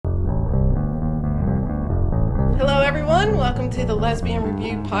everyone. Welcome to the Lesbian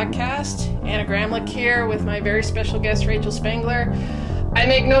Review podcast. Anna Gramlich here with my very special guest, Rachel Spengler. I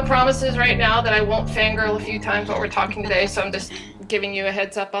make no promises right now that I won't fangirl a few times while we're talking today, so I'm just giving you a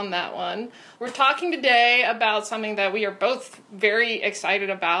heads up on that one. We're talking today about something that we are both very excited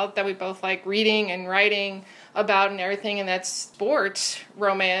about, that we both like reading and writing about and everything, and that's sports,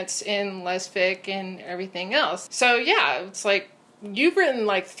 romance in lesfic and everything else. So yeah, it's like you've written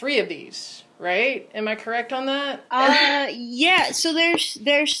like 3 of these, right? Am I correct on that? Yeah. So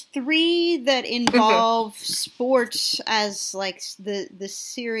there's 3 that involve sports as like the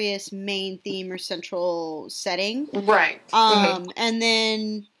serious main theme or central setting. Right. And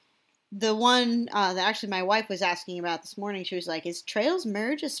then the one that actually my wife was asking about this morning, she was like, "Is Trails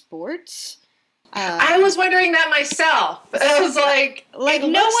Merge a sport?" I was wondering that myself. I was like no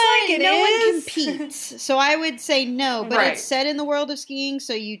one competes. So I would say no, but It's set in the world of skiing,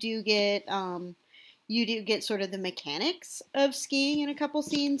 so you do get sort of the mechanics of skiing in a couple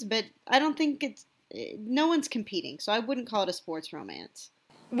scenes, but I don't think no one's competing, so I wouldn't call it a sports romance.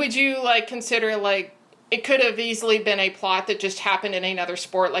 Would you like consider like it could have easily been a plot that just happened in another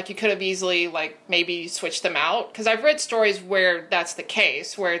sport? Like you could have easily like maybe switched them out? Because I've read stories where that's the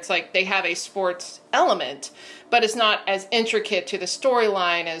case, where it's like they have a sports element, but it's not as intricate to the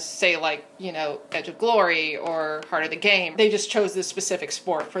storyline as, say, like, you know, Edge of Glory or Heart of the Game. They just chose this specific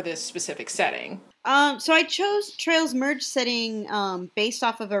sport for this specific setting. So I chose Trails Merge setting based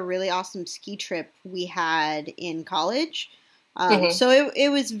off of a really awesome ski trip we had in college. So it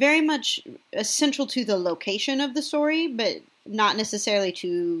was very much essential to the location of the story, but not necessarily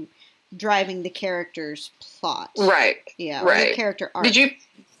to driving the character's plot. Right. Yeah. Right. Or the character arc. Did you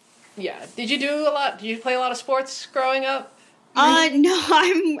do a lot? Did you play a lot of sports growing up? No,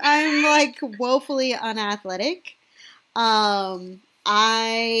 I'm like woefully unathletic. I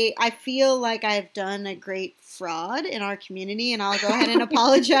feel like I've done a great fraud in our community, and I'll go ahead and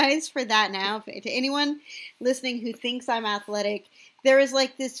apologize for that now. To anyone listening who thinks I'm athletic, there was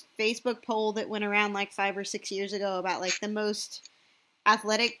like this Facebook poll that went around like 5 or 6 years ago about like the most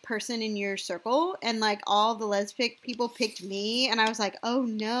athletic person in your circle, and like all the lesbian people picked me, and I was like, oh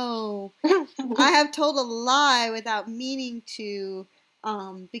no, I have told a lie without meaning to,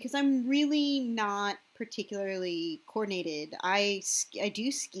 because I'm really not particularly coordinated. I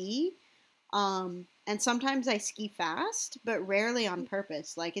do ski, and sometimes I ski fast, but rarely on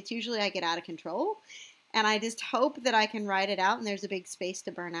purpose. Like it's usually I get out of control, and I just hope that I can ride it out and there's a big space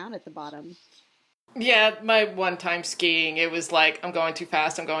to burn out at the bottom. Yeah, my one time skiing, it was like, I'm going too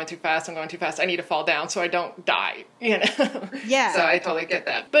fast, I'm going too fast, I'm going too fast. I need to fall down so I don't die, you know? Yeah. So I totally get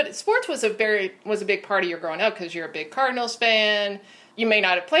that. But sports was a big part of your growing up because you're a big Cardinals fan. You may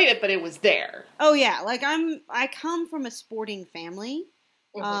not have played it, but it was there. Oh yeah, like I come from a sporting family.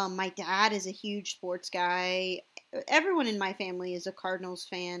 My dad is a huge sports guy. Everyone in my family is a Cardinals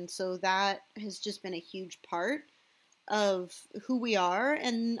fan, so that has just been a huge part of who we are.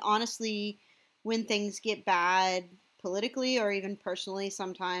 And honestly, when things get bad politically or even personally,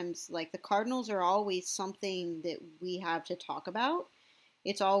 sometimes like the Cardinals are always something that we have to talk about.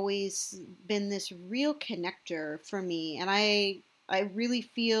 It's always been this real connector for me, and I really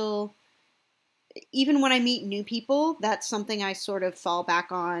feel, even when I meet new people, that's something I sort of fall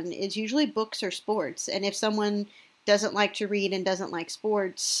back on, is usually books or sports. And if someone doesn't like to read and doesn't like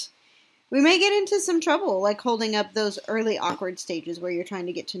sports, we may get into some trouble, like holding up those early awkward stages where you're trying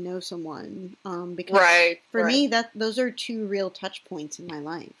to get to know someone. Because for me, those are 2 real touch points in my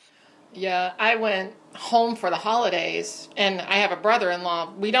life. Yeah, I went home for the holidays, and I have a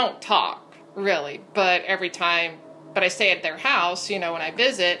brother-in-law. We don't talk, really, but I stay at their house, you know, when I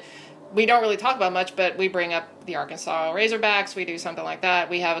visit. We don't really talk about much, but we bring up the Arkansas Razorbacks. We do something like that.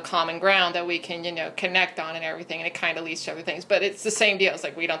 We have a common ground that we can, you know, connect on and everything, and it kind of leads to other things. But it's the same deal. It's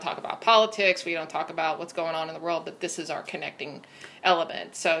like we don't talk about politics. We don't talk about what's going on in the world, but this is our connecting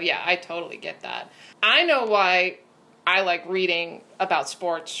element. So, yeah, I totally get that. I know why I like reading about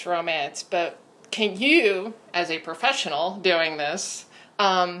sports romance, but can you, as a professional doing this,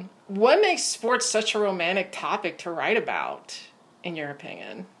 what makes sports such a romantic topic to write about, in your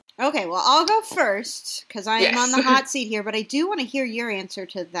opinion? Okay, well, I'll go first, because I am on the hot seat here, but I do want to hear your answer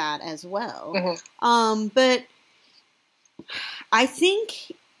to that as well. But I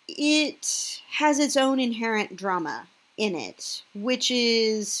think it has its own inherent drama in it, which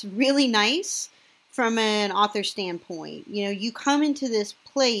is really nice from an author standpoint. You know, you come into this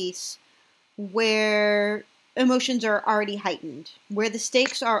place where emotions are already heightened, where the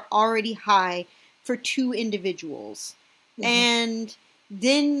stakes are already high for 2 individuals. And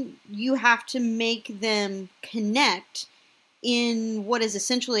then you have to make them connect in what is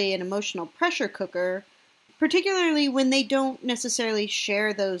essentially an emotional pressure cooker particularly when they don't necessarily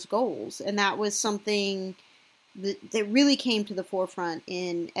share those goals. And that was something that really came to the forefront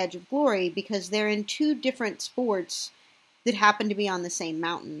in Edge of Glory, because they're in two different sports that happen to be on the same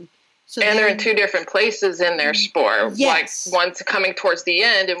mountain. So and they're in two different places in their sport. Yes. Like one's coming towards the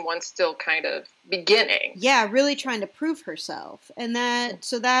end and one's still kind of beginning. Yeah, really trying to prove herself. And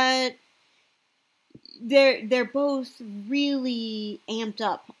that they're both really amped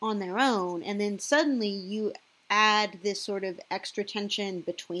up on their own, and then suddenly you add this sort of extra tension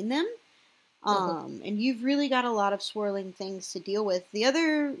between them. And you've really got a lot of swirling things to deal with. The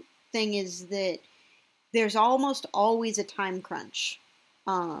other thing is that there's almost always a time crunch.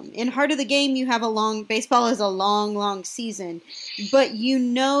 In Heart of the Game, you have baseball is a long season, but you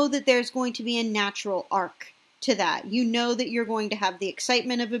know that there's going to be a natural arc to that. You know that you're going to have the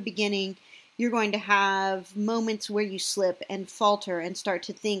excitement of a beginning. You're going to have moments where you slip and falter and start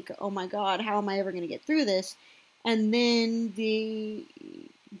to think, oh my God, how am I ever going to get through this? And then the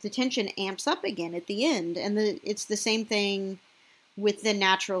tension amps up again at the end. And it's the same thing with the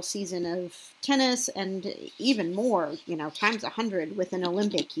natural season of tennis, and even more, times 100 with an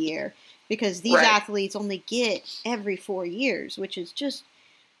Olympic year, because these athletes only get every 4 years, which is just,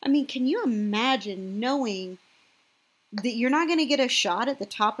 can you imagine knowing that you're not going to get a shot at the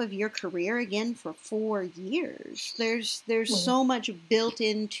top of your career again for 4 years? There's so much built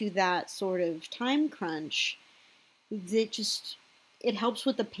into that sort of time crunch that just, it helps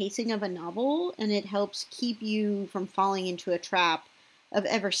with the pacing of a novel, and it helps keep you from falling into a trap of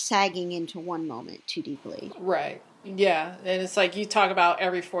ever sagging into one moment too deeply. Right. Yeah. And it's like you talk about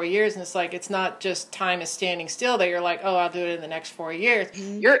every 4 years, and it's like it's not just time is standing still that you're like, oh, I'll do it in the next 4 years.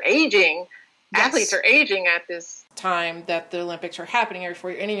 Mm-hmm. You're aging. Yes. Athletes are aging at this time that the Olympics are happening every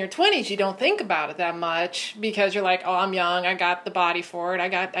 4 years. And in your 20s, you don't think about it that much because you're like, oh, I'm young. I got the body for it.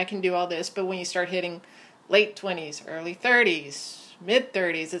 I can do all this. But when you start hitting late 20s, early 30s, mid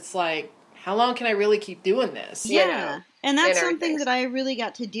 30s, it's like, how long can I really keep doing this? Yeah. And that's something that I really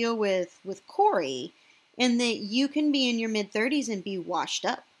got to deal with Corey, in that you can be in your mid 30s and be washed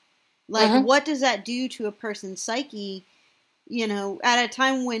up. Like, what does that do to a person's psyche? At a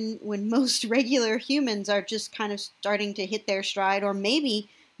time when most regular humans are just kind of starting to hit their stride, or maybe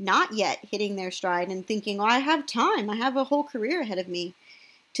not yet hitting their stride, and thinking, oh, I have time. I have a whole career ahead of me.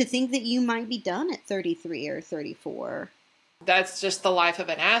 To think that you might be done at 33 or 34. That's just the life of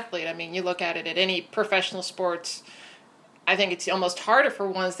an athlete. You look at it at any professional sports. I think it's almost harder for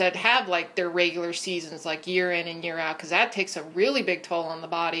ones that have like their regular seasons, like year in and year out, because that takes a really big toll on the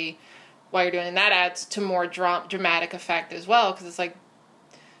body while you're doing it. And that adds to more dramatic effect as well, because it's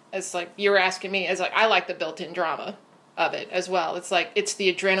like you were asking me, it's like I like the built-in drama of it as well. It's like it's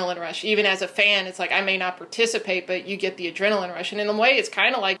the adrenaline rush. Even as a fan, it's like I may not participate, but you get the adrenaline rush. And in a way, it's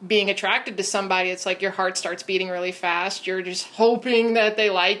kind of like being attracted to somebody. It's like your heart starts beating really fast. You're just hoping that they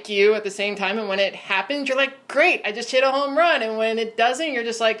like you at the same time. And when it happens, you're like, great, I just hit a home run. And when it doesn't, you're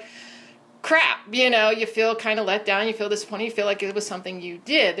just like, crap. You feel kind of let down. You feel disappointed. You feel like it was something you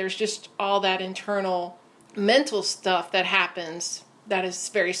did. There's just all that internal mental stuff that happens that is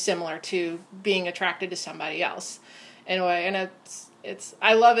very similar to being attracted to somebody else. Anyway, and it's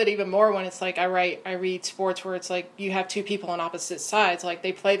I love it even more when it's like I read sports where it's like you have two people on opposite sides, like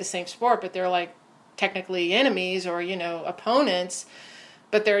they play the same sport, but they're like technically enemies or opponents,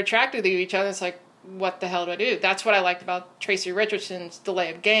 but they're attracted to each other. It's like, what the hell do I do? That's what I liked about Tracy Richardson's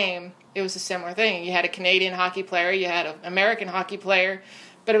Delay of Game. It was a similar thing. You had a Canadian hockey player, you had an American hockey player,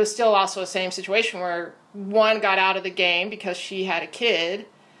 but it was still also the same situation where one got out of the game because she had a kid,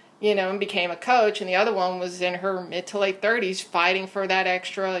 and became a coach, and the other one was in her mid to late 30s fighting for that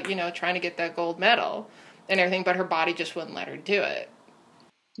extra, trying to get that gold medal and everything, but her body just wouldn't let her do it.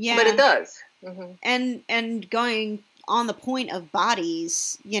 Yeah. But it does. And going on the point of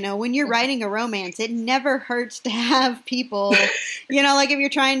bodies, when you're writing a romance, it never hurts to have people, like if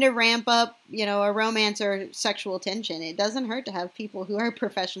you're trying to ramp up, a romance or sexual tension, it doesn't hurt to have people who are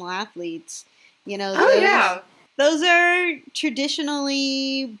professional athletes, Those are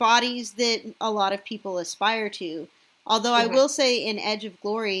traditionally bodies that a lot of people aspire to. Although I will say in Edge of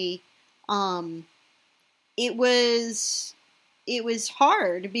Glory, it was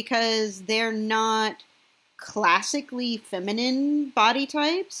hard because they're not classically feminine body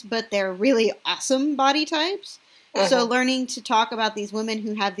types, but they're really awesome body types. So learning to talk about these women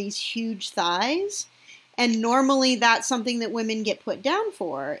who have these huge thighs, and normally that's something that women get put down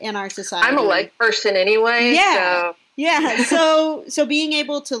for in our society. I'm a leg person anyway. Yeah. So. Yeah. So being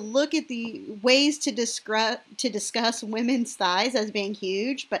able to look at the ways to discuss women's thighs as being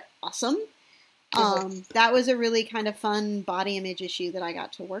huge but awesome, that was a really kind of fun body image issue that I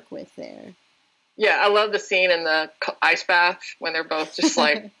got to work with there. Yeah, I love the scene in the ice bath when they're both just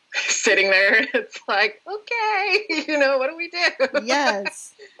like sitting there. It's like, okay, what do we do?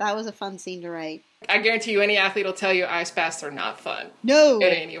 Yes, that was a fun scene to write. I guarantee you any athlete will tell you ice baths are not fun. No. In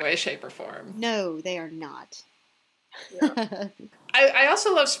any way, shape, or form. No, they are not. Yeah. I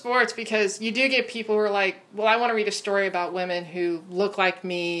also love sports because you do get people who are like, well, I want to read a story about women who look like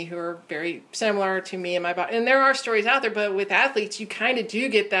me, who are very similar to me and my body. And there are stories out there, but with athletes, you kind of do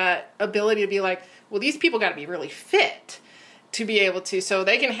get that ability to be like, well, these people got to be really fit to be able to, so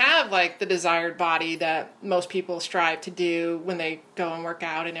they can have like the desired body that most people strive to do when they go and work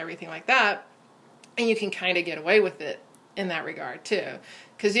out and everything like that. And you can kind of get away with it in that regard too.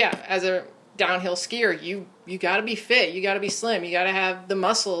 Because yeah, as a downhill skier, you got to be fit, you got to be slim, you got to have the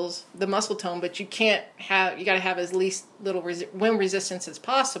muscles, the muscle tone, but you got to have as least little wind resistance as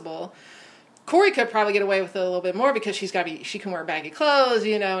possible. Corey could probably get away with it a little bit more because she can wear baggy clothes,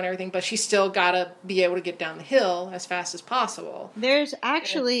 and everything, but she's still got to be able to get down the hill as fast as possible. There's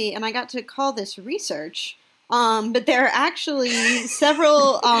actually, and I got to call this research, but there are actually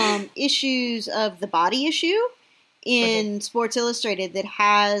several issues of The Body Issue in Sports Illustrated that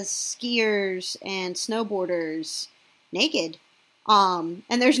has skiers and snowboarders naked. And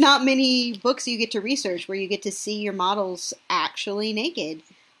there's not many books you get to research where you get to see your models actually naked.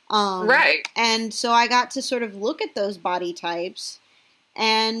 Right. And so I got to sort of look at those body types,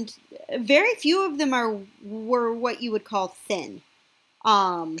 and very few of them were what you would call thin.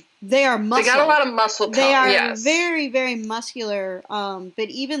 They are muscle. They got a lot of muscle tone. They are very, very muscular. But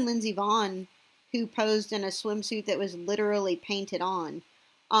even Lindsey Vonn, who posed in a swimsuit that was literally painted on,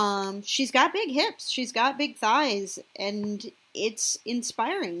 she's got big hips, she's got big thighs, and it's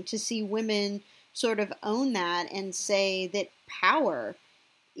inspiring to see women sort of own that and say that power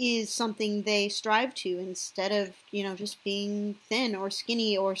is something they strive to instead of, just being thin or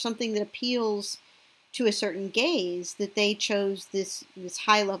skinny or something that appeals to a certain gaze, that they chose this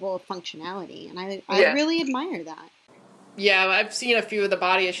high level of functionality. And I really admire that. Yeah, I've seen a few of the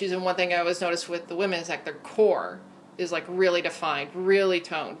body issues, and one thing I always noticed with the women is like their core is like really defined, really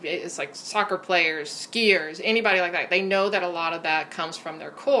toned. It's like soccer players, skiers, anybody like that. They know that a lot of that comes from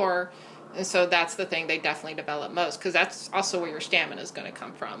their core. And so that's the thing they definitely develop most, because that's also where your stamina is going to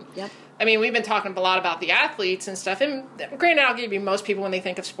come from. Yep. I mean, we've been talking a lot about the athletes and stuff. And granted, I'll give you, most people, when they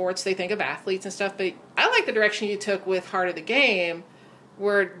think of sports, they think of athletes and stuff. But I like the direction you took with Heart of the Game,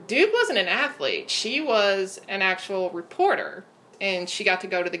 where Duke wasn't an athlete. She was an actual reporter. And she got to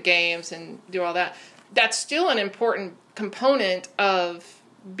go to the games and do all that. That's still an important component of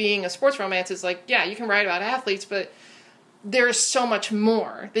being a sports romance. Is like, yeah, you can write about athletes, but there's so much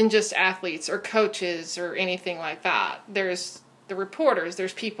more than just athletes or coaches or anything like that. There's the reporters,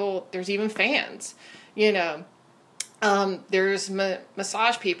 there's people, there's even fans, there's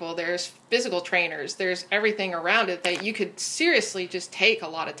massage people, there's physical trainers, there's everything around it that you could seriously just take a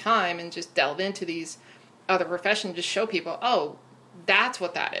lot of time and just delve into these other professions, just show people, oh, that's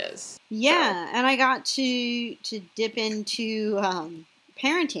what that is. Yeah, and I got to dip into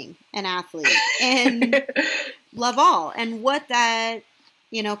parenting an athlete and love all, and what that,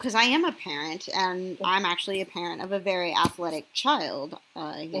 because I am a parent, and I'm actually a parent of a very athletic child.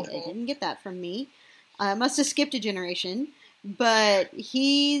 I didn't get that from me. I must have skipped a generation, but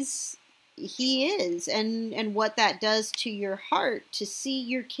he is, and what that does to your heart to see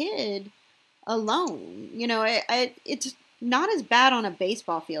your kid alone. It's not as bad on a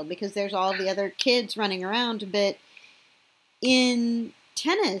baseball field because there's all the other kids running around, but in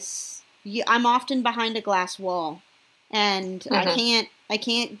tennis, I'm often behind a glass wall, and I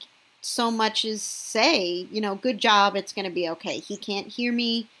can't so much as say, good job, it's going to be okay. He can't hear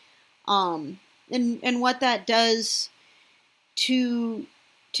me, and what that does to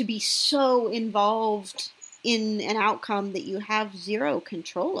be so involved in an outcome that you have zero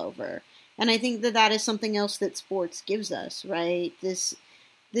control over. And I think that is something else that sports gives us, right? This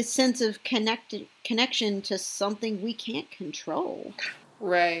sense of connection to something we can't control.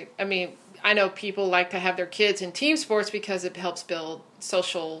 Right. I mean, I know people like to have their kids in team sports because it helps build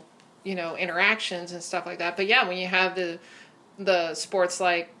social, interactions and stuff like that. But yeah, when you have the sports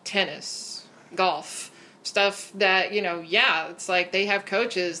like tennis, golf, stuff that, it's like they have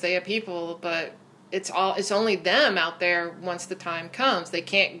coaches, they have people, but it's only them out there once the time comes. They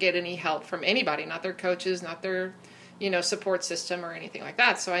can't get any help from anybody, not their coaches, not their, support system or anything like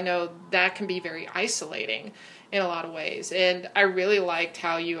that. So I know that can be very isolating in a lot of ways. And I really liked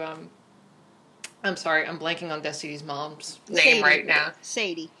how you, I'm sorry, I'm blanking on Destiny's mom's name right now.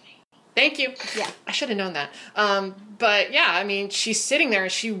 Sadie. Thank you. Yeah. I should have known that. But yeah, I mean, she's sitting there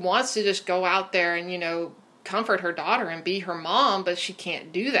and she wants to just go out there and, comfort her daughter and be her mom, but she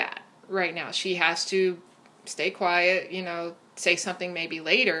can't do that. right now. She has to stay quiet, say something maybe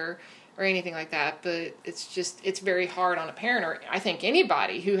later or anything like that. But it's very hard on a parent, or I think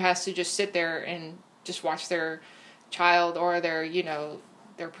anybody who has to just sit there and just watch their child or their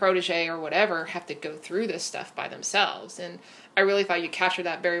protege or whatever have to go through this stuff by themselves. And I really thought you captured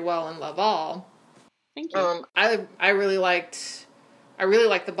that very well in Love All. Thank you. I really liked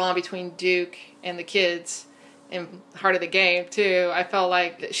the bond between Duke and the kids in Heart of the Game too. I felt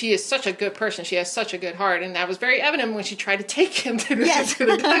like she is such a good person. She has such a good heart, and that was very evident when she tried to take him to the, yes. to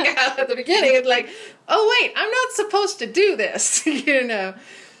the dugout at the beginning. It's like, oh wait, I'm not supposed to do this,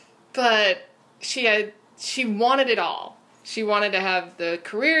 But she wanted it all. She wanted to have the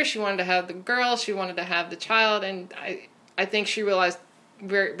career. She wanted to have the girl. She wanted to have the child, and I think she realized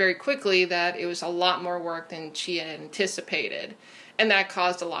very, very quickly that it was a lot more work than she had anticipated. And that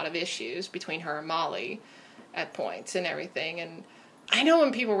caused a lot of issues between her and Molly at points and everything. And I know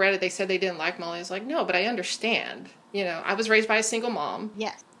when people read it, they said they didn't like Molly. I was like, no, but I understand. I was raised by a single mom.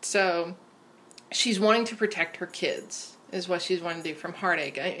 Yes. So she's wanting to protect her kids is what she's wanting to do from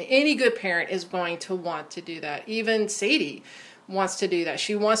heartache. Any good parent is going to want to do that. Even Sadie wants to do that.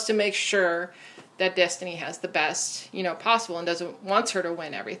 She wants to make sure that Destiny has the best, possible, and wants her to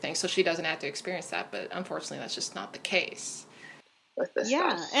win everything, so she doesn't have to experience that. But unfortunately, that's just not the case.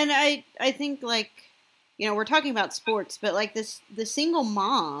 Yeah, and I think, we're talking about sports, but the single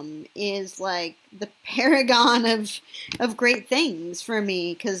mom is like the paragon of great things for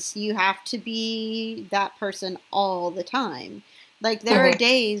me, because you have to be that person all the time. There are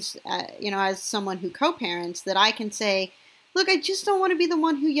days, as someone who co-parents, that I can say, look, I just don't want to be the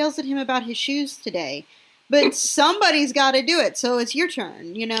one who yells at him about his shoes today, but somebody's got to do it, so it's your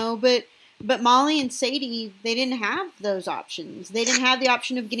turn, But Molly and Sadie, they didn't have those options. They didn't have the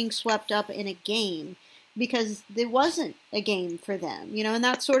option of getting swept up in a game because there wasn't a game for them, and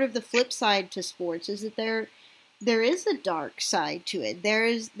that's sort of the flip side to sports, is that there is a dark side to it.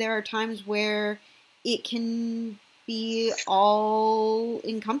 There are times where it can be all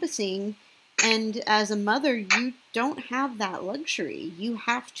encompassing, and as a mother, you don't have that luxury. You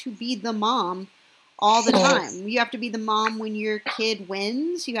have to be the mom all the time. You have to be the mom when your kid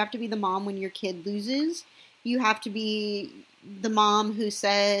wins. You have to be the mom when your kid loses. You have to be the mom who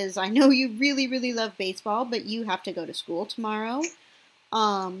says, I know you really, really love baseball, but you have to go to school tomorrow.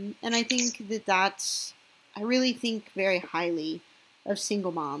 And I think I really think very highly of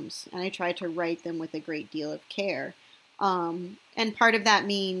single moms, and I try to write them with a great deal of care. And part of that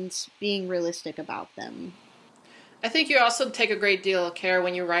means being realistic about them. I think you also take a great deal of care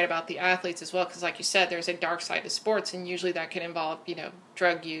when you write about the athletes as well, because like you said, there's a dark side to sports, and usually that can involve,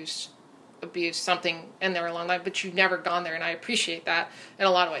 drug use, abuse, something in their long life, but you've never gone there, and I appreciate that in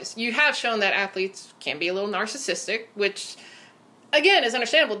a lot of ways. You have shown that athletes can be a little narcissistic, which, again, is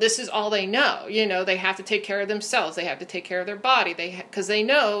understandable. This is all they know. They have to take care of themselves. They have to take care of their body. Because they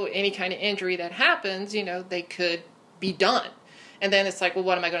know any kind of injury that happens, they could be done. And then it's like, well,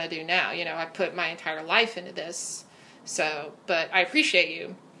 what am I going to do now? I put my entire life into this. So, but I appreciate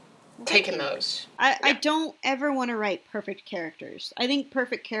you taking those. I don't ever want to write perfect characters. I think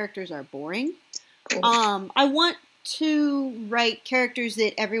perfect characters are boring. I want to write characters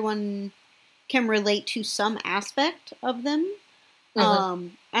that everyone can relate to some aspect of them.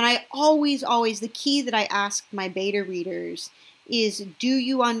 And I always, the key that I ask my beta readers is, do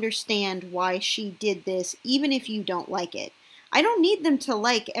you understand why she did this, even if you don't like it? I don't need them to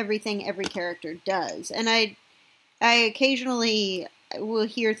like everything every character does. And I occasionally will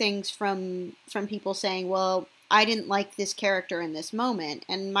hear things from people saying, well, I didn't like this character in this moment.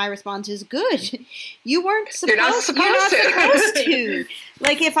 And my response is, good. You weren't supposed, you're not supposed to.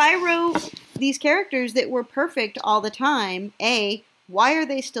 If I wrote these characters that were perfect all the time, A, why are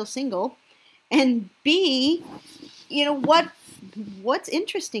they still single? And B, what's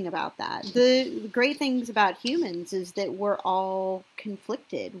interesting about that? The great things about humans is that we're all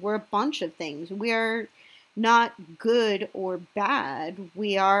conflicted. We're a bunch of things. We are not good or bad.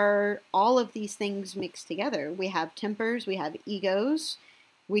 We are all of these things mixed together. We have tempers, we have egos.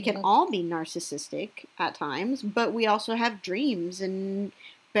 We can all be narcissistic at times, but we also have dreams and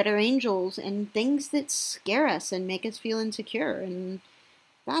better angels and things that scare us and make us feel insecure. And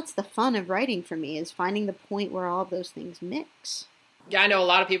that's the fun of writing for me, is finding the point where all of those things mix. Yeah, I know a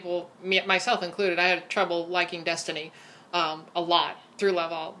lot of people, myself included, I had trouble liking Destiny a lot through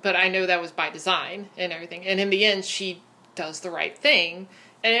Love All, but I know that was by design and everything. And in the end, she does the right thing.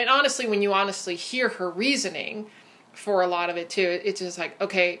 And honestly, when you honestly hear her reasoning for a lot of it too, it's just like,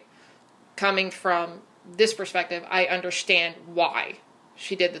 okay, coming from this perspective, I understand why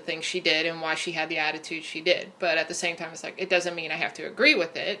she did the things she did and why she had the attitude she did. But at the same time, it's like, it doesn't mean I have to agree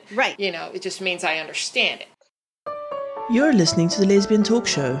with it. Right. You know, it just means I understand it. You're listening to The Lesbian Talk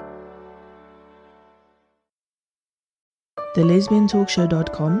Show.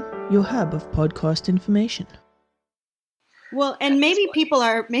 TheLesbianTalkShow.com, your hub of podcast information. Well, and maybe people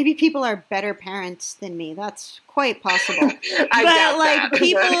are better parents than me. That's quite possible.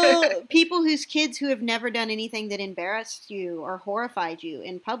 But people whose kids who have never done anything that embarrassed you or horrified you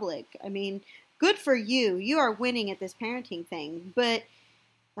in public. I mean, good for you. You are winning at this parenting thing. But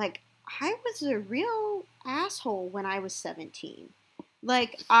like, I was a real asshole when I was 17.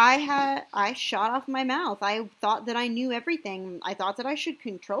 Like, I shot off my mouth. I thought that I knew everything. I thought that I should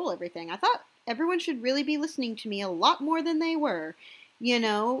control everything. I thought everyone should really be listening to me a lot more than they were. You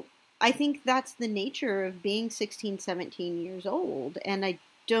know, I think that's the nature of being 16, 17 years old. And I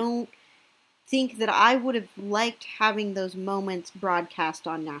don't think that I would have liked having those moments broadcast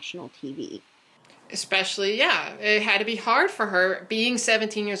on national TV. Especially, yeah, it had to be hard for her being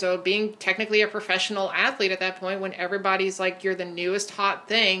 17 years old, being technically a professional athlete at that point when everybody's like, you're the newest hot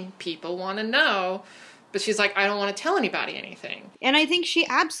thing. People want to know. But she's like, I don't want to tell anybody anything. And I think she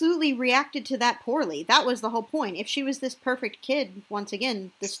absolutely reacted to that poorly. That was the whole point. If she was this perfect kid, once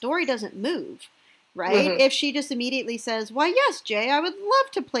again, the story doesn't move, right? Mm-hmm. If she just immediately says, why, yes, Jay, I would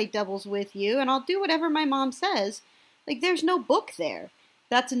love to play doubles with you, and I'll do whatever my mom says. Like, there's no book there.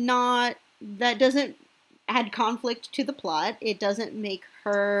 That doesn't add conflict to the plot. It doesn't make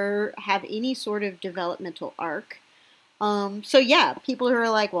her have any sort of developmental arc. So yeah, people who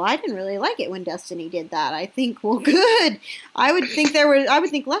are like, well, I didn't really like it when Destiny did that. I think, well, good. I would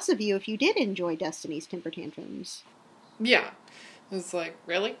think less of you if you did enjoy Destiny's temper tantrums. Yeah. It's like,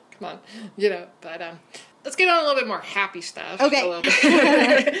 really? Come on. You know, but, let's get on a little bit more happy stuff. Okay.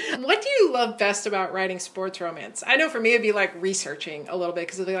 What do you love best about writing sports romance? I know for me it'd be like researching a little bit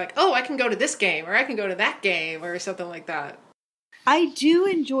because it'd be like, oh, I can go to this game or I can go to that game or something like that. I do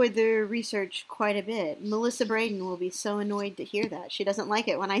enjoy the research quite a bit. Melissa Braden will be so annoyed to hear that. She doesn't like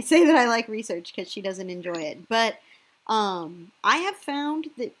it when I say that I like research because she doesn't enjoy it. But I have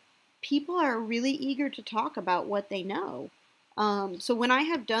found that people are really eager to talk about what they know. So when I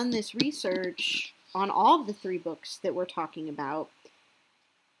have done this research on all of the 3 books that we're talking about,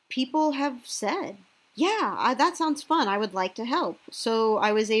 people have said, yeah, that sounds fun. I would like to help. So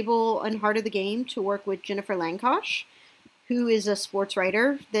I was able, in Heart of the Game, to work with Jennifer Lankosh, who is a sports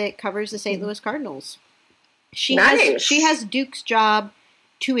writer that covers the St. Louis Cardinals. She has Duke's job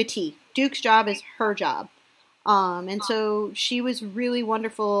to a T. Duke's job is her job. And so she was really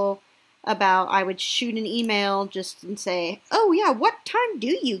wonderful about, I would shoot an email just and say, oh yeah, what time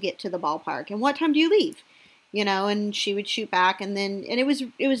do you get to the ballpark? And what time do you leave? You know, and she would shoot back and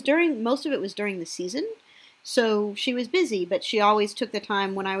it was during, most of it was during the season. So she was busy, but she always took the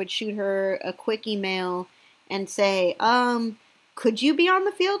time when I would shoot her a quick email and say, could you be on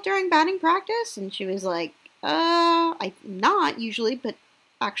the field during batting practice? And she was like, I'm not usually, but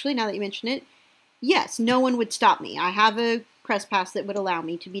actually now that you mention it, yes, no one would stop me. I have a press pass that would allow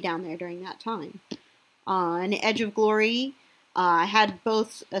me to be down there during that time. On Edge of Glory, I had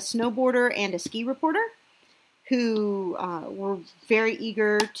both a snowboarder and a ski reporter who were very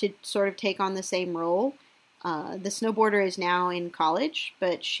eager to sort of take on the same role. The snowboarder is now in college,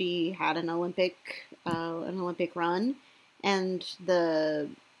 but she had an Olympic run, and the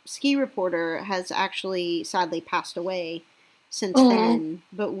ski reporter has actually sadly passed away since then.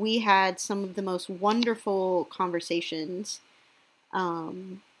 But we had some of the most wonderful conversations.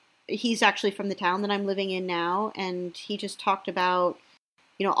 He's actually from the town that I'm living in now, and he just talked about,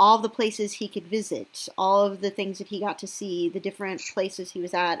 you know, all the places he could visit, all of the things that he got to see, the different places he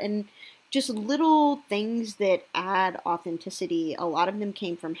was at, and just little things that add authenticity. A lot of them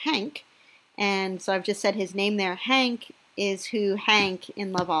came from Hank, and so I've just said his name there. Hank is who Hank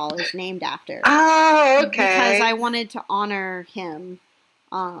in Love All is named after. Oh, okay. Because I wanted to honor him.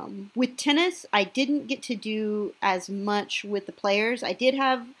 With tennis, I didn't get to do as much with the players. I did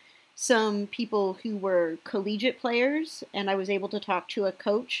have some people who were collegiate players, and I was able to talk to a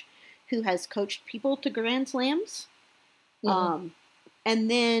coach who has coached people to Grand Slams. Mm-hmm. And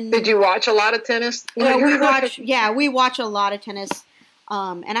then, did you watch a lot of tennis? We watch a lot of tennis.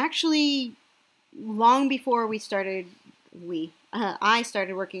 And actually, long before I started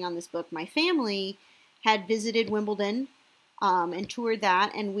working on this book, my family had visited Wimbledon and toured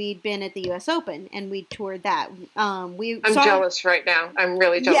that, and we'd been at the U.S. Open, and we toured that. I'm jealous right now. I'm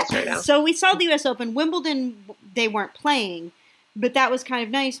really jealous right now. So we saw the U.S. Open. Wimbledon, they weren't playing, but that was kind of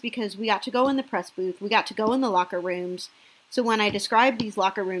nice because we got to go in the press booth. We got to go in the locker rooms. So when I describe these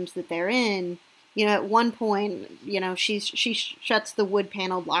locker rooms that they're in, At one point, she shuts the wood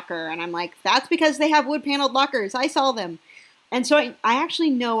paneled locker, and I'm like, that's because they have wood paneled lockers. I saw them. And so I actually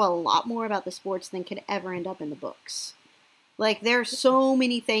know a lot more about the sports than could ever end up in the books. Like, there's so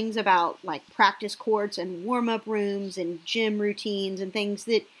many things about, like, practice courts and warm-up rooms and gym routines and things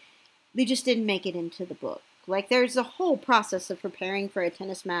that they just didn't make it into the book. Like, there's a whole process of preparing for a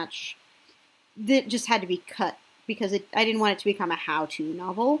tennis match that just had to be cut because I didn't want it to become a how-to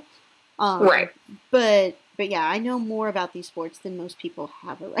novel. Right. But yeah, I know more about these sports than most people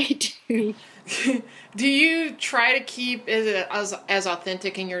have a right to. Do you try to keep it as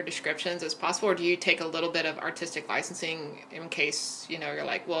authentic in your descriptions as possible, or do you take a little bit of artistic licensing in case, you're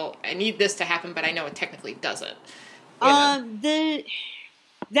like, well, I need this to happen, but I know it technically doesn't? That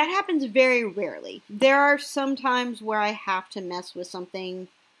happens very rarely. There are some times where I have to mess with something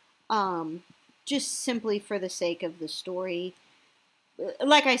just simply for the sake of the story.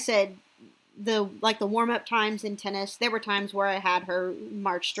 Like I said, the warm-up times in tennis, there were times where I had her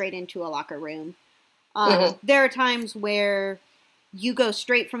march straight into a locker room. There are times where you go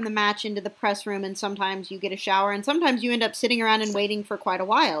straight from the match into the press room, and sometimes you get a shower, and sometimes you end up sitting around and waiting for quite a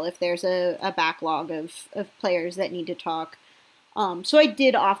while if there's a backlog of players that need to talk. So I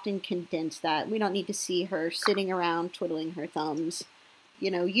did often condense that. We don't need to see her sitting around twiddling her thumbs.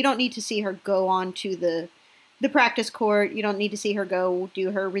 You don't need to see her go on to the practice court. You don't need to see her go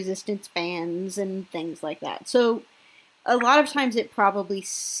do her resistance bands and things like that. So a lot of times it probably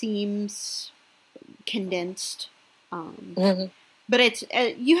seems condensed. But it's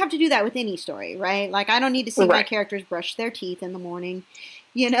you have to do that with any story, right? Like, I don't need to see my characters brush their teeth in the morning,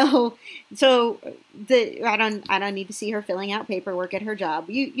 So I don't need to see her filling out paperwork at her job.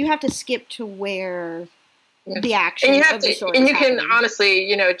 You have to skip to where the action of the story is you happening. can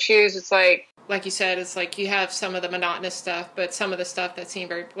honestly, choose. It's like you said, it's like you have some of the monotonous stuff, but some of the stuff that seemed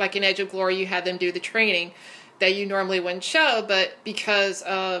very, like in Edge of Glory, you had them do the training that you normally wouldn't show, but because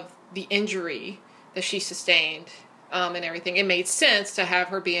of the injury that she sustained and everything, it made sense to have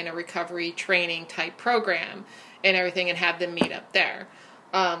her be in a recovery training type program and everything and have them meet up there.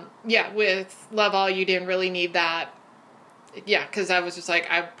 With Love All, you didn't really need that. Yeah, because I was just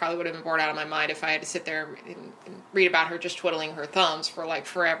like, I probably would have been bored out of my mind if I had to sit there and read about her just twiddling her thumbs for like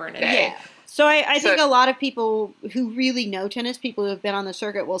forever and a day. Yeah. So I think a lot of people who really know tennis, people who have been on the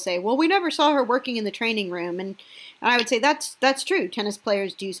circuit, will say, well, we never saw her working in the training room. And I would say that's true. Tennis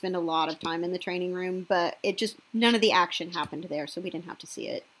players do spend a lot of time in the training room, but none of the action happened there, so we didn't have to see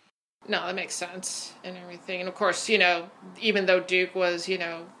it. No, that makes sense and everything. And of course, even though Duke was,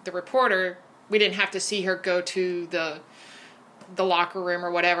 the reporter, we didn't have to see her go to the locker room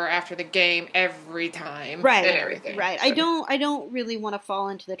or whatever after the game every time. Right. And everything. Right. So. I don't really want to fall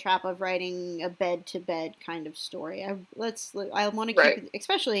into the trap of writing a bed to bed kind of story. I want to keep it,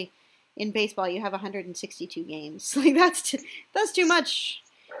 especially in baseball, you have 162 games. Like that's too much.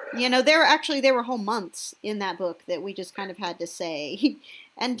 There were whole months in that book that we just kind of had to say.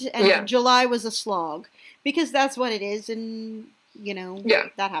 And July was a slog because that's what it is, and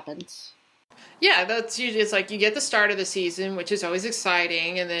that happens. Yeah, that's usually, it's like you get the start of the season, which is always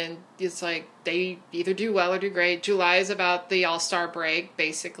exciting, and then it's like they either do well or do great. July is about the All-Star break,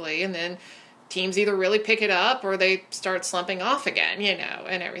 basically, and then teams either really pick it up or they start slumping off again,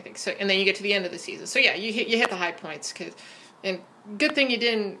 and everything. So, and then you get to the end of the season. So yeah, you hit the high points, and good thing you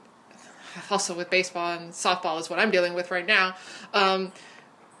didn't. Also with baseball and softball is what I'm dealing with right now. A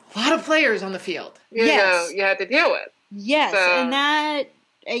lot of players on the field. you had to deal with. Yes, So, and that.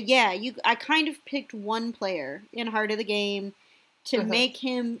 I kind of picked one player in Heart of the Game to make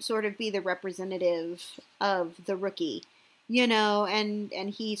him sort of be the representative of the rookie, and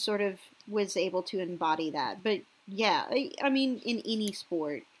he sort of was able to embody that. But yeah, I mean, in any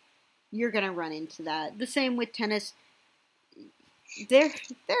sport, you're going to run into that. The same with tennis.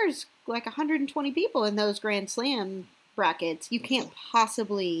 There's like 120 people in those Grand Slam brackets. You can't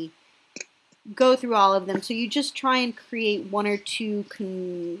possibly go through all of them, so you just try and create one or two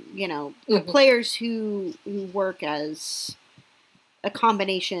players who work as a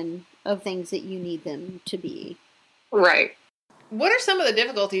combination of things that you need them to be. Right. What are some of the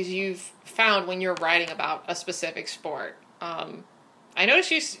difficulties you've found when you're writing about a specific sport? I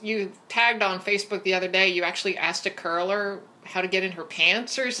noticed you tagged on Facebook the other day, you actually asked a curler how to get in her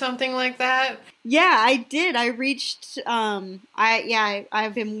pants or something like that. Yeah, I did. I reached,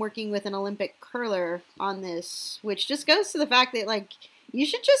 I've been working with an Olympic curler on this, which just goes to the fact that, like, you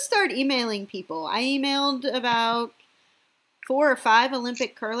should just start emailing people. I emailed about 4 or 5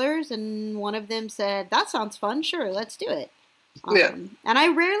 Olympic curlers, and one of them said, that sounds fun, sure, let's do it. And I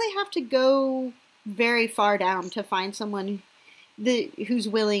rarely have to go very far down to find someone who's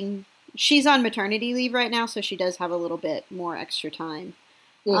willing she's on maternity leave right now, so she does have a little bit more extra time.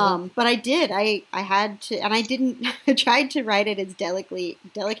 But I did. I had to, and I didn't. I tried to write it as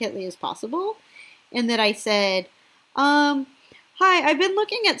delicately as possible, and that I said, "Hi, I've been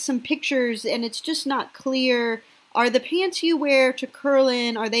looking at some pictures, and it's just not clear. Are the pants you wear to curl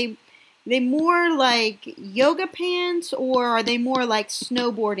in? Are they more like yoga pants, or are they more like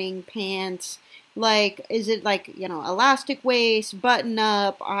snowboarding pants? Like, is it like, elastic waist, button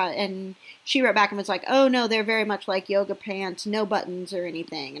up?" And she wrote back and was like, "Oh no, they're very much like yoga pants, no buttons or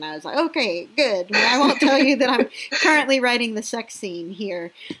anything." And I was like, "Okay, good. I won't tell you that I'm currently writing the sex scene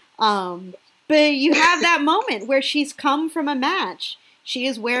here." But you have that moment where she's come from a match. She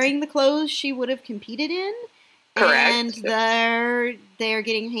is wearing the clothes she would have competed in. Correct. And they're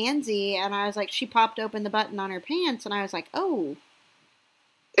getting handsy, and I was like, she popped open the button on her pants, and I was like, oh.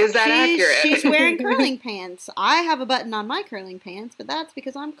 Is that accurate? She's wearing curling pants. I have a button on my curling pants, but that's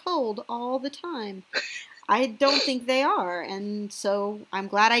because I'm cold all the time. I don't think they are, and so I'm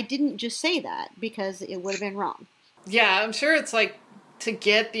glad I didn't just say that, because it would have been wrong. Yeah, I'm sure it's like, to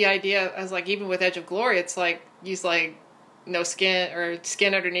get the idea, as like, even with Edge of Glory, it's like, use like, no skin, or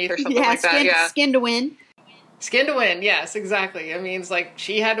skin underneath, or something like that. Yeah, skin to win. Skin to win, yes, exactly. I mean, it's like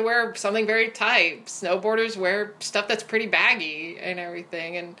she had to wear something very tight. Snowboarders wear stuff that's pretty baggy and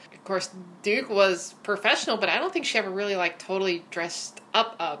everything. And of course, Duke was professional, but I don't think she ever really like totally dressed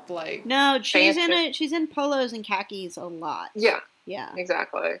up like. No, she's in polos and khakis a lot. Yeah. Yeah.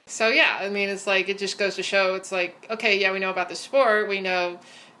 Exactly. So yeah, I mean, it's like, it just goes to show, it's like, okay, yeah, we know about the sport, we know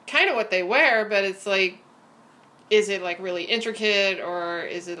kind of what they wear, but it's like, is it like really intricate, or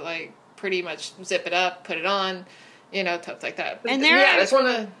is it like pretty much zip it up, put it on, stuff like that. And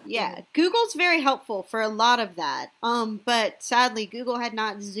Google's very helpful for a lot of that. But sadly, Google had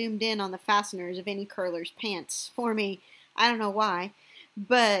not zoomed in on the fasteners of any curler's pants for me. I don't know why,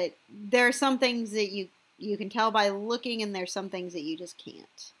 but there are some things that you can tell by looking, and there's some things that you just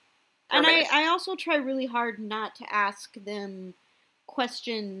can't. And I also try really hard not to ask them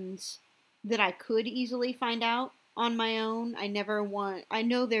questions that I could easily find out on my own. I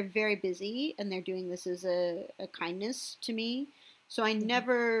know they're very busy, and they're doing this as a kindness to me. So I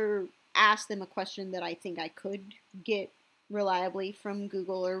never ask them a question that I think I could get reliably from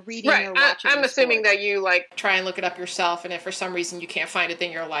Google or reading or watching. I'm assuming that you like try and look it up yourself, and if for some reason you can't find it,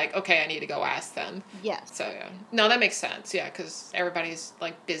 then you're like, okay, I need to go ask them. Yes. So yeah, no, that makes sense. Yeah, because everybody's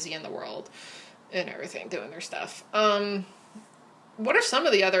like busy in the world and everything, doing their stuff. What are some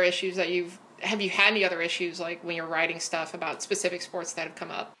of the other issues that have you had any other issues, like when you're writing stuff about specific sports that have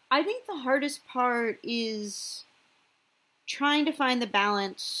come up? I think the hardest part is trying to find the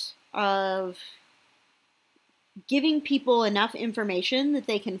balance of giving people enough information that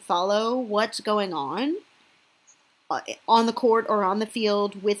they can follow what's going on the court or on the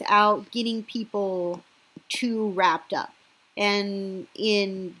field, without getting people too wrapped up and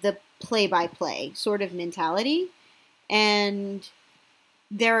in the play-by-play sort of mentality. And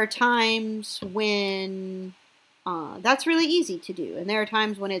there are times when that's really easy to do, and there are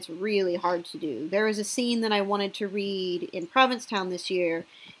times when it's really hard to do. There was a scene that I wanted to read in Provincetown this year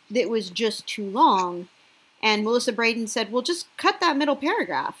that was just too long, and Melissa Braden said, well, just cut that middle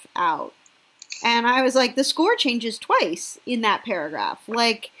paragraph out. And I was like, the score changes twice in that paragraph.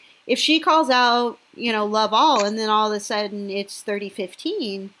 Like, if she calls out, love all, and then all of a sudden it's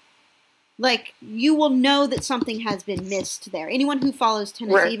 30-15, like, you will know that something has been missed there. Anyone who follows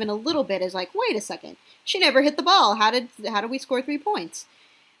tennis even a little bit is like, wait a second, she never hit the ball. How did we score 3 points?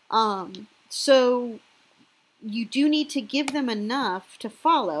 So you do need to give them enough to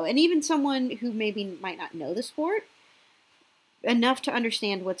follow. And even someone who maybe might not know the sport, enough to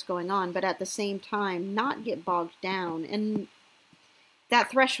understand what's going on, but at the same time, not get bogged down. And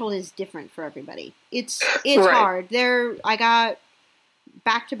that threshold is different for everybody. It's hard. I got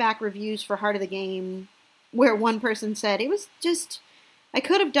back-to-back reviews for Heart of the Game where one person said, it was just, I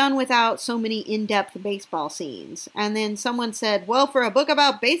could have done without so many in-depth baseball scenes. And then someone said, well, for a book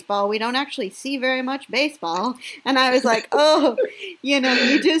about baseball, we don't actually see very much baseball. And I was like, oh,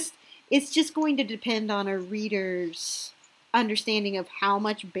 it's just going to depend on a reader's understanding of how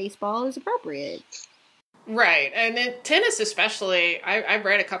much baseball is appropriate. Right. And in tennis especially, I've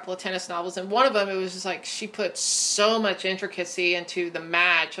read a couple of tennis novels, and one of them, it was just like she put so much intricacy into the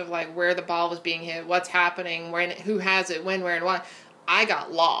match of like where the ball was being hit, what's happening, who has it, when, where, and why. I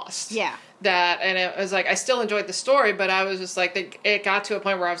got lost. Yeah. And it was like, I still enjoyed the story, but I was just like, it got to a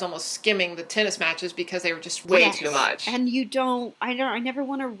point where I was almost skimming the tennis matches because they were just way too much. And I never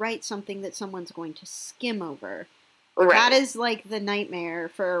want to write something that someone's going to skim over. Right. That is like the nightmare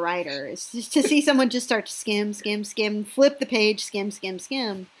for a writer, is just to see someone just start to skim, flip the page,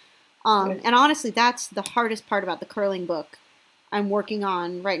 skim. And honestly, that's the hardest part about the curling book I'm working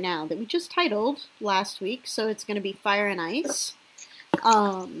on right now that we just titled last week. So it's going to be Fire and Ice.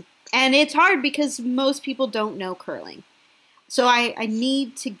 And it's hard because most people don't know curling. So I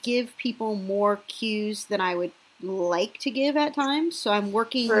need to give people more cues than I would like to give at times. So I'm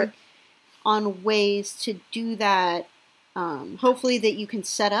working on ways to do that. Hopefully that you can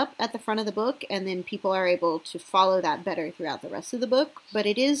set up at the front of the book and then people are able to follow that better throughout the rest of the book. But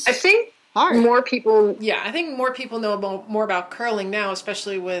it is I think hard. more people... Yeah, I think more people know more about curling now,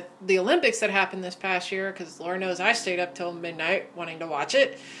 especially with the Olympics that happened this past year, because Laura knows I stayed up till midnight wanting to watch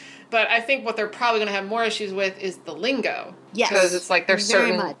it. But I think what they're probably going to have more issues with is the lingo. Yes. Because it's like there's Very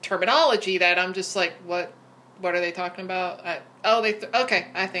certain... much. Terminology that I'm just like, what are they talking about? Okay,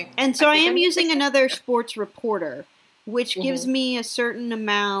 I think. And so I am I'm- using another sports reporter, which gives me a certain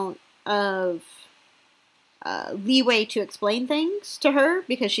amount of leeway to explain things to her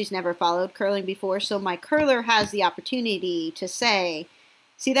because she's never followed curling before. So my curler has the opportunity to say,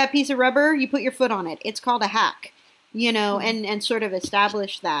 see that piece of rubber? You put your foot on it. It's called a hack, and sort of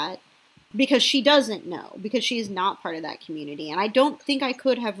establish that because she doesn't know, because she is not part of that community. And I don't think I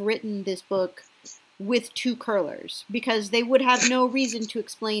could have written this book with two curlers because they would have no reason to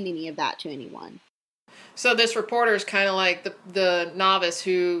explain any of that to anyone. So this reporter is kind of like the novice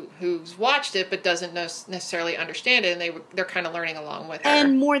who's watched it but doesn't necessarily understand it, and they're kind of learning along with her.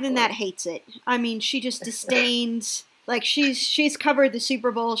 And more than that, hates it. I mean, she just disdains. Like she's covered the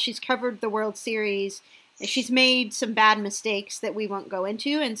Super Bowl, she's covered the World Series, she's made some bad mistakes that we won't go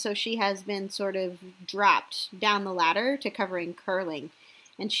into, and so she has been sort of dropped down the ladder to covering curling,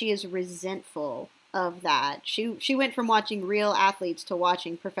 and she is resentful of that. She went from watching real athletes to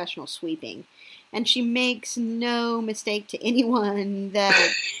watching professional sweeping. And she makes no mistake to anyone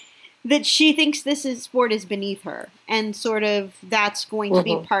that she thinks sport is beneath her. And sort of that's going to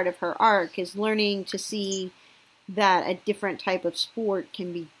be part of her arc, is learning to see that a different type of sport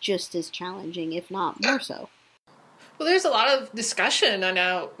can be just as challenging, if not more so. Well, there's a lot of discussion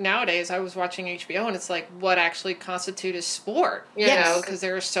nowadays. I was watching HBO, and it's like, what actually constitutes a sport? Because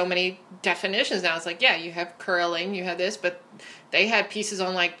there are so many definitions now. It's like, yeah, you have curling, you have this, but they had pieces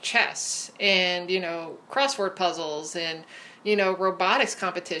on like chess and, crossword puzzles and, robotics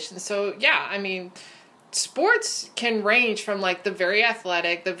competitions. So, yeah, I mean, sports can range from like the very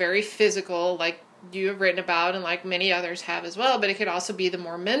athletic, the very physical, like you have written about and like many others have as well, but it could also be the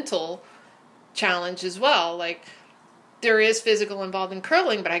more mental challenge as well. Like, there is physical involved in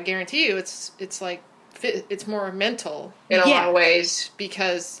curling, but I guarantee you it's like it's more mental in a lot of ways,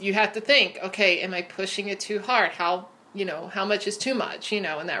 because you have to think, okay, am I pushing it too hard? How much is too much, in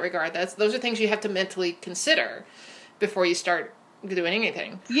that regard? Those are things you have to mentally consider before you start doing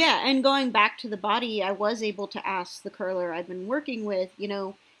anything. Yeah, and going back to the body, I was able to ask the curler I've been working with,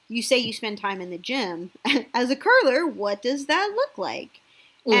 you say you spend time in the gym. As a curler, what does that look like?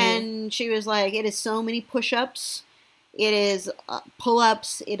 Mm-hmm. And she was like, it is so many push-ups. It is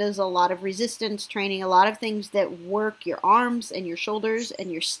pull-ups. It is a lot of resistance training, a lot of things that work your arms and your shoulders and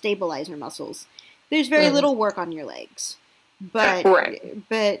your stabilizer muscles. There's very little work on your legs. But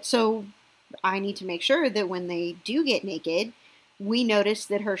so I need to make sure that when they do get naked, we notice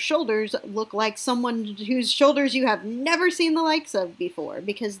that her shoulders look like someone whose shoulders you have never seen the likes of before,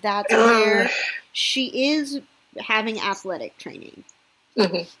 because that's where she is having athletic training.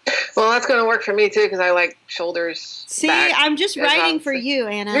 Mm-hmm. Well, that's going to work for me too, because I like shoulders. See, I'm just writing for you,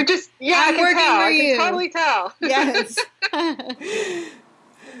 Anna. You're just, I'm working tell. for you. I can totally tell. Yes.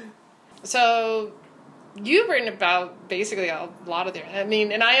 So, you've written about basically a lot of I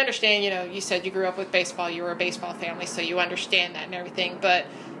mean, and I understand, you said you grew up with baseball, you were a baseball family, so you understand that and everything, but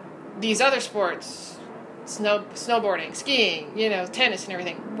these other sports, snowboarding, skiing, tennis and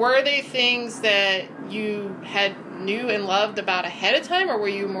everything, were they things that you knew and loved about ahead of time, or were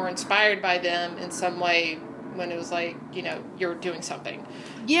you more inspired by them in some way when it was like, you're doing something?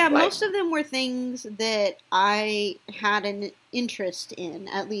 Yeah, most of them were things that I had an interest in,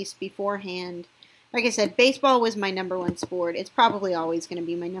 at least beforehand. Like I said, baseball was my number one sport. It's probably always going to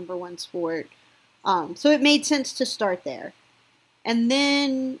be my number one sport. So it made sense to start there. And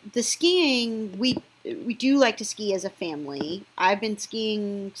then the skiing, we do like to ski as a family. I've been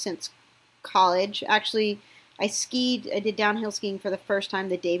skiing since college. Actually, I did downhill skiing for the first time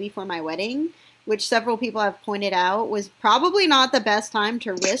the day before my wedding, which several people have pointed out was probably not the best time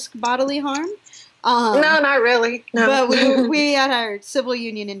to risk bodily harm. No, not really. No. But we had our civil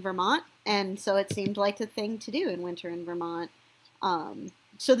union in Vermont, and so it seemed like the thing to do in winter in Vermont.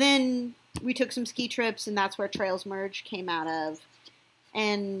 So then we took some ski trips, and that's where Trails Merge came out of.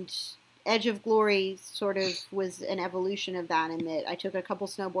 And Edge of Glory sort of was an evolution of that in that I took a couple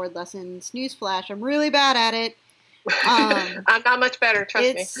snowboard lessons. Newsflash, I'm really bad at it. I'm not much better,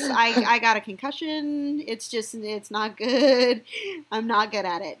 trust me. I got a concussion. It's not good. I'm not good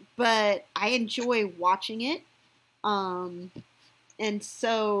at it, but I enjoy watching it. And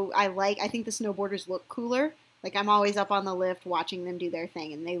so I think the snowboarders look cooler. Like, I'm always up on the lift watching them do their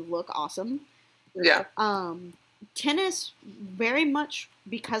thing, and they look awesome. Yeah. Tennis, very much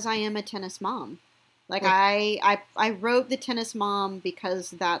because I am a tennis mom. Like, I wrote the tennis mom because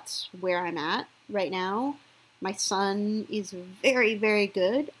that's where I'm at right now. My son is very, very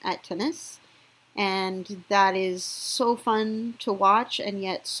good at tennis, and that is so fun to watch and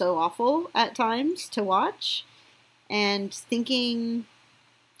yet so awful at times to watch. And thinking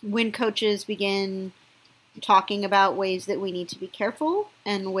when coaches begin talking about ways that we need to be careful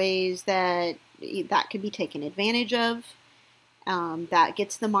and ways that can be taken advantage of, that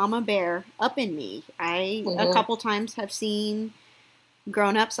gets the mama bear up in me. A couple times have seen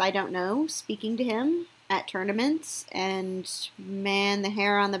grown-ups I don't know speaking to him at tournaments, and man, the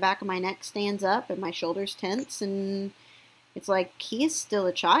hair on the back of my neck stands up and my shoulders tense, and it's like, he is still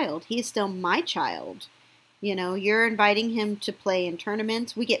a child. He is still my child. You know, you're inviting him to play in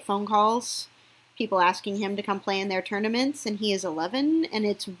tournaments. We get phone calls, people asking him to come play in their tournaments, and he is 11, and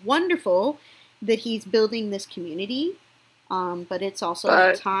it's wonderful that he's building this community. But it's also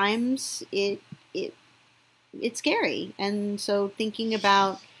at times it's scary. And so thinking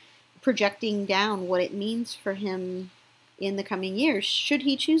about projecting down what it means for him in the coming years, should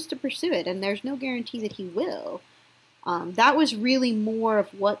he choose to pursue it, and there's no guarantee that he will. That was really more of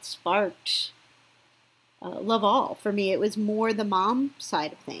what sparked Love All for me. It was more the mom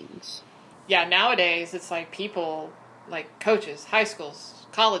side of things. Yeah, nowadays it's like people, like coaches, high schools,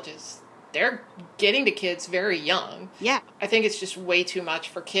 colleges, they're getting to kids very young. Yeah. I think it's just way too much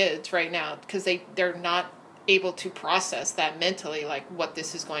for kids right now because they're not able to process that mentally, like how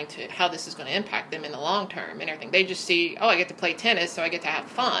this is going to impact them in the long term and everything. They just see, I get to play tennis, so I get to have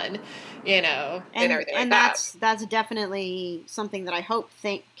fun, and everything like that. That's definitely something that I hope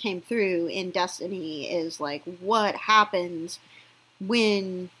came through in Destiny, is like what happens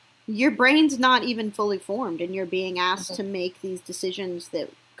when your brain's not even fully formed and you're being asked to make these decisions that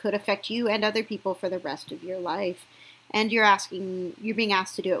could affect you and other people for the rest of your life, and you're being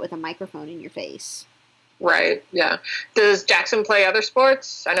asked to do it with a microphone in your face. Right, yeah. Does Jackson play other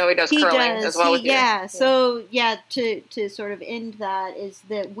sports? I know he does curling as well with you. Yeah, so to sort of end that is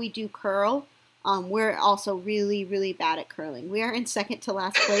that we do curl. We're also really, really bad at curling. We are in second to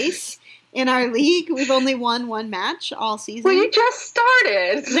last place in our league. We've only won one match all season. Well, you just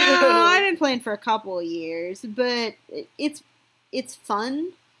started. No, I've been playing for a couple of years, but it's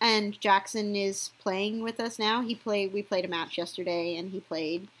fun. And Jackson is playing with us now. We played a match yesterday, and he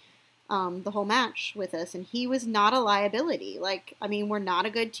played the whole match with us, and he was not a liability. Like, I mean, we're not a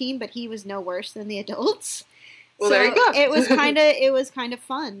good team, but he was no worse than the adults. Well, so there you go. it was kind of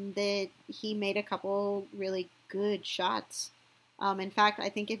fun that he made a couple really good shots. In fact, I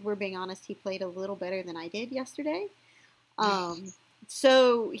think if we're being honest, he played a little better than I did yesterday.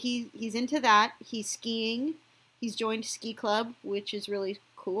 So he's into that. He's skiing. He's joined ski club, which is really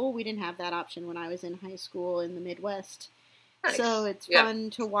cool. We didn't have that option when I was in high school in the Midwest. Nice. So it's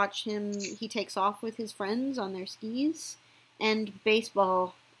fun to watch him. He takes off with his friends on their skis, and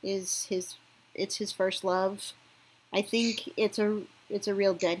baseball is his first love. I think it's a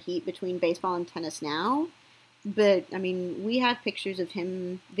real dead heat between baseball and tennis now. But I mean, we have videos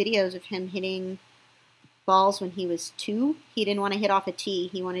of him hitting balls when he was 2. He didn't want to hit off a tee.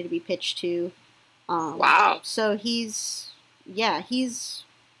 He wanted to be pitched to. Wow. So he's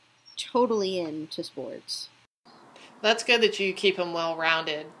totally into sports. That's good that you keep him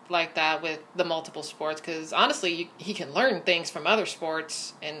well-rounded like that with the multiple sports, because honestly, he can learn things from other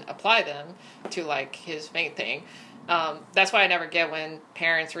sports and apply them to, like, his main thing. That's why I never get when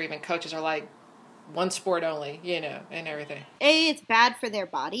parents or even coaches are like, one sport only, and everything. It's bad for their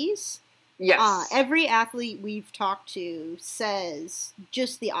bodies. Yes. Every athlete we've talked to says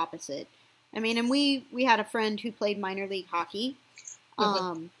just the opposite. I mean, and we had a friend who played minor league hockey.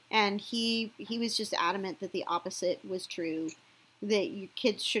 And he was just adamant that the opposite was true, that your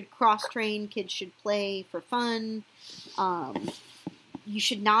kids should cross-train, kids should play for fun. You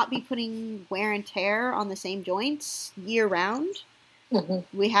should not be putting wear and tear on the same joints year-round.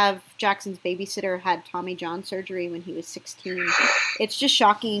 We have Jackson's babysitter had Tommy John surgery when he was 16. It's just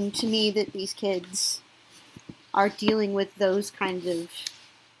shocking to me that these kids are dealing with those kinds of,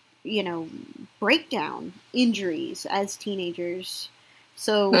 breakdown injuries as teenagers.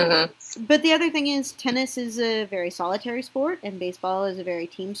 So, but the other thing is tennis is a very solitary sport and baseball is a very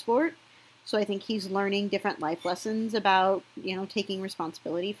team sport. So I think he's learning different life lessons about, taking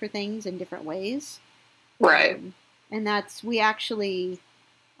responsibility for things in different ways. Right. And we actually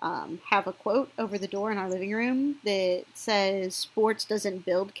have a quote over the door in our living room that says, sports doesn't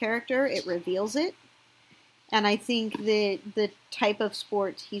build character, it reveals it. And I think that the type of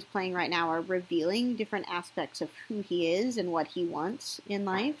sports he's playing right now are revealing different aspects of who he is and what he wants in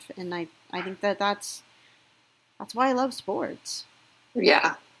life. And I think that's why I love sports.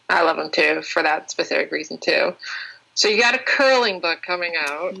 Yeah, I love them too, for that specific reason too. So you got a curling book coming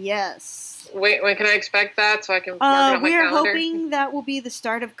out. Yes. Wait, when can I expect that so I can mark it on my calendar? We're hoping that will be the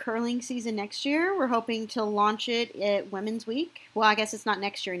start of curling season next year. We're hoping to launch it at Women's Week. Well, I guess it's not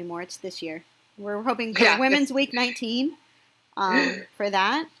next year anymore. It's this year. We're hoping for Women's Week 19 for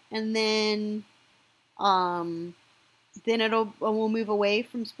that. And then we'll move away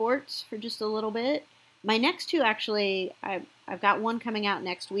from sports for just a little bit. My next two, actually, I've got one coming out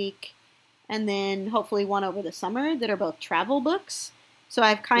next week, and then hopefully one over the summer that are both travel books. So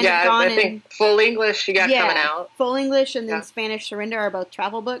I've kind of gone I think Full English you got coming out. Full English and then Spanish Surrender are both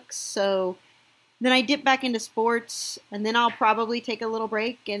travel books. So then I dip back into sports, and then I'll probably take a little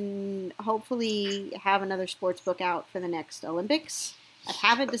break and hopefully have another sports book out for the next Olympics. I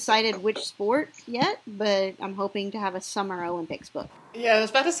haven't decided which sport yet, but I'm hoping to have a Summer Olympics book. Yeah, I was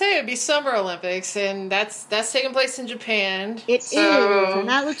about to say it'd be Summer Olympics, and that's taking place in Japan. It is, and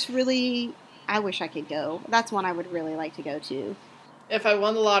that looks really... I wish I could go. That's one I would really like to go to. If I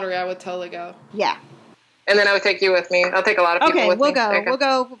won the lottery, I would totally go. Yeah. And then I would take you with me. I'll take a lot of people with me. Okay, we'll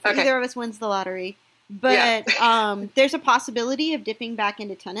go if either of us wins the lottery. But there's a possibility of dipping back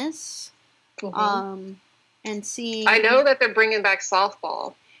into tennis. Mm-hmm. And seeing... I know that they're bringing back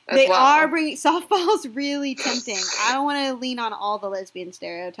softball as They well. are bringing... Softball's really tempting. I don't want to lean on all the lesbian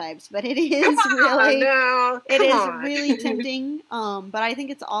stereotypes, but it is really tempting. But I think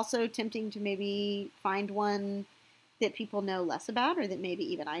it's also tempting to maybe find one that people know less about, or that maybe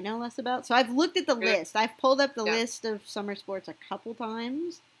even I know less about. So I've looked at the list. I've pulled up the list of summer sports a couple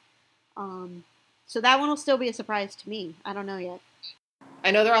times. So that one will still be a surprise to me. I don't know yet.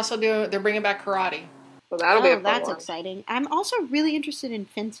 I know they're bringing back karate. Well, that'll be a fun that's one. exciting. I'm also really interested in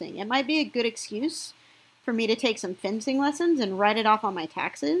fencing. It might be a good excuse for me to take some fencing lessons and write it off on my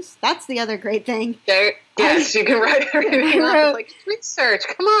taxes. That's the other great thing. Yes, you can write everything off. Like, research,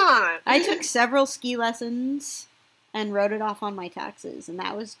 come on. I took several ski lessons and wrote it off on my taxes. And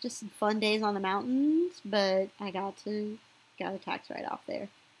that was just fun days on the mountains, but I got a tax write-off there.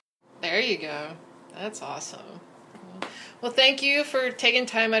 There you go. That's awesome. Well, thank you for taking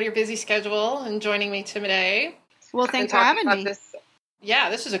time out of your busy schedule and joining me today. Well, thanks for having me. Yeah,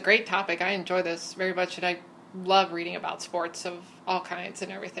 this is a great topic. I enjoy this very much, and I love reading about sports of all kinds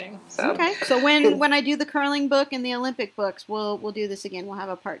and everything. Okay, so when I do the curling book and the Olympic books, we'll do this again. We'll have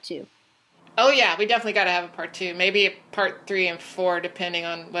a part 2. Oh, yeah, we definitely got to have a part 2. Maybe a part 3 and 4, depending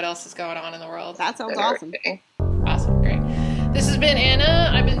on what else is going on in the world. That sounds awesome. Awesome, great. This has been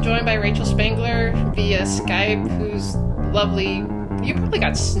Anna. I've been joined by Rachel Spangler via Skype, who's lovely. You probably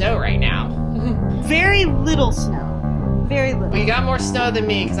got snow right now. Very little snow. Very little. Well, you got more snow than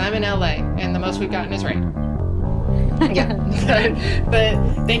me because I'm in LA, and the most we've gotten is rain. Yeah.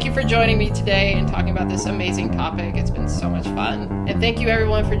 But thank you for joining me today and talking about this amazing topic. It's been so much fun. And thank you,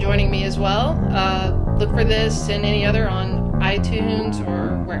 everyone, for joining me as well. Look for this and any other on iTunes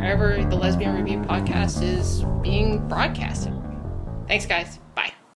or wherever the Lesbian Review podcast is being broadcasted. Thanks, guys. Bye.